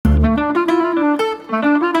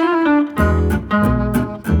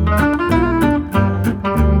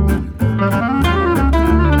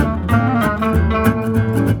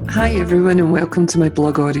Hi everyone and welcome to my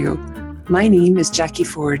blog audio. My name is Jackie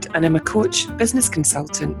Ford and I'm a coach, business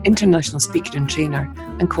consultant, international speaker and trainer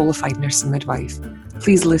and qualified nurse and midwife.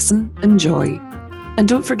 Please listen, enjoy, and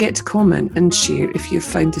don't forget to comment and share if you've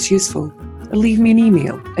found this useful, or leave me an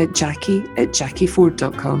email at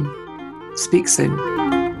jackie@jackieford.com. Speak soon.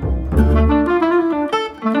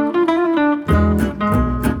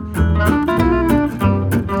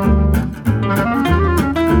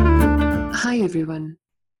 Hi everyone.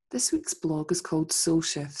 This week's blog is called Soul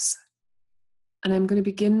Shifts, and I'm going to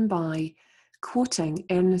begin by quoting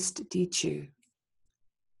Ernest D. Chu.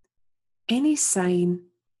 Any sign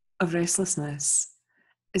of restlessness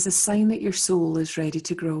is a sign that your soul is ready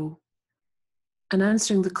to grow, and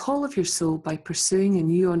answering the call of your soul by pursuing a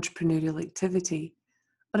new entrepreneurial activity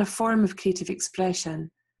or a form of creative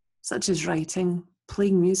expression, such as writing,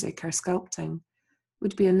 playing music, or sculpting,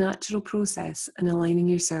 would be a natural process in aligning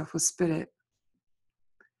yourself with spirit.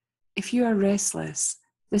 If you are restless,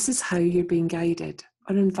 this is how you're being guided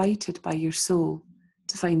or invited by your soul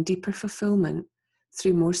to find deeper fulfillment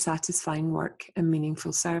through more satisfying work and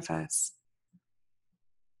meaningful service.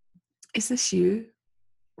 Is this you?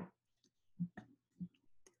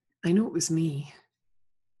 I know it was me.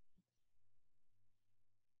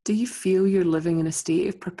 Do you feel you're living in a state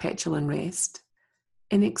of perpetual unrest,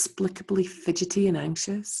 inexplicably fidgety and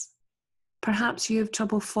anxious? Perhaps you have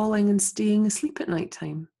trouble falling and staying asleep at night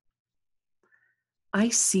time. I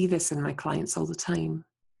see this in my clients all the time.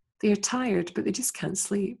 They are tired, but they just can't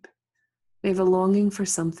sleep. They have a longing for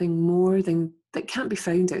something more that can't be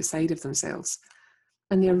found outside of themselves,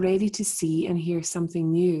 and they're ready to see and hear something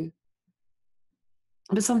new.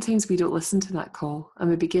 But sometimes we don't listen to that call, and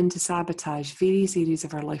we begin to sabotage various areas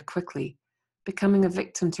of our life quickly, becoming a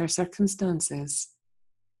victim to our circumstances.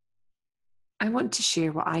 I want to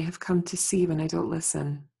share what I have come to see when I don't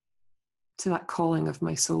listen to that calling of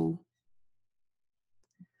my soul.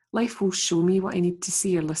 Life will show me what I need to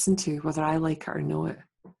see or listen to, whether I like it or not.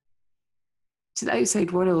 To the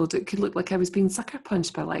outside world, it could look like I was being sucker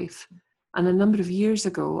punched by life. And a number of years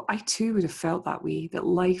ago, I too would have felt that way, that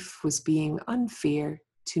life was being unfair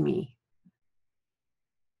to me.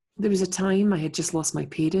 There was a time I had just lost my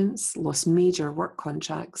parents, lost major work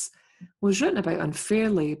contracts, was written about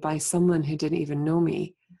unfairly by someone who didn't even know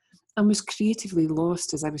me, and was creatively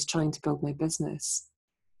lost as I was trying to build my business.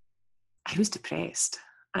 I was depressed,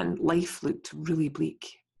 and life looked really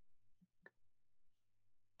bleak.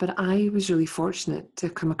 But I was really fortunate to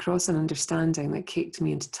have come across an understanding that kicked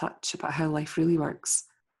me into touch about how life really works.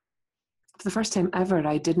 For the first time ever,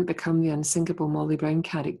 I didn't become the unsinkable Molly Brown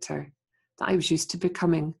character that I was used to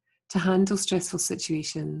becoming to handle stressful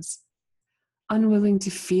situations. Unwilling to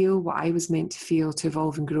feel what I was meant to feel to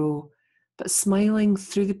evolve and grow, but smiling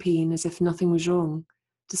through the pain as if nothing was wrong,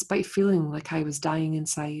 despite feeling like I was dying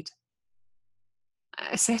inside.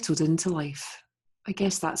 I settled into life. I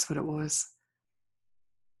guess that's what it was.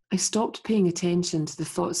 I stopped paying attention to the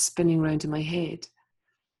thoughts spinning around in my head,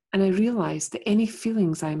 and I realised that any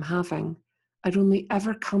feelings I'm having are only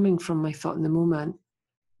ever coming from my thought in the moment,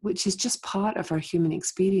 which is just part of our human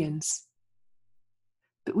experience.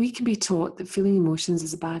 But we can be taught that feeling emotions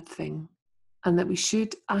is a bad thing, and that we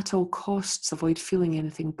should at all costs avoid feeling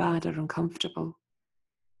anything bad or uncomfortable.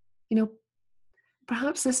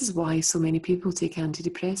 Perhaps this is why so many people take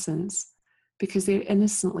antidepressants, because they're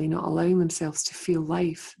innocently not allowing themselves to feel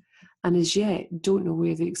life, and as yet don't know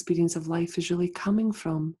where the experience of life is really coming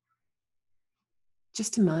from.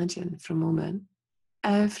 Just imagine for a moment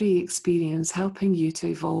every experience helping you to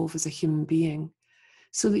evolve as a human being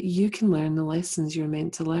so that you can learn the lessons you're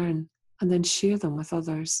meant to learn and then share them with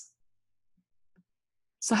others.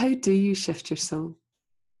 So how do you shift your soul?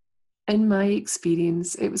 In my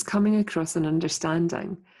experience, it was coming across an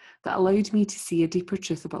understanding that allowed me to see a deeper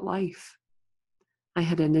truth about life. I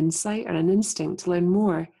had an insight or an instinct to learn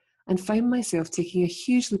more and found myself taking a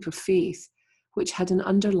huge leap of faith, which had an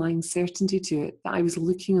underlying certainty to it that I was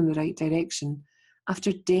looking in the right direction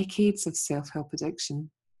after decades of self-help addiction.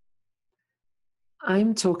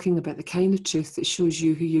 I'm talking about the kind of truth that shows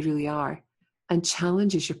you who you really are and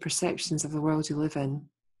challenges your perceptions of the world you live in.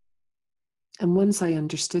 And once I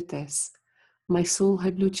understood this, my soul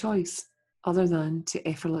had no choice other than to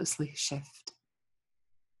effortlessly shift.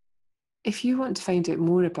 If you want to find out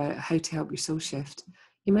more about how to help your soul shift,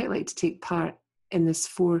 you might like to take part in this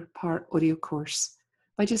 4-part audio course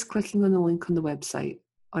by just clicking on the link on the website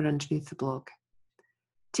or underneath the blog.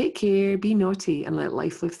 Take care, be naughty, and let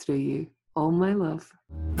life live through you. All my love.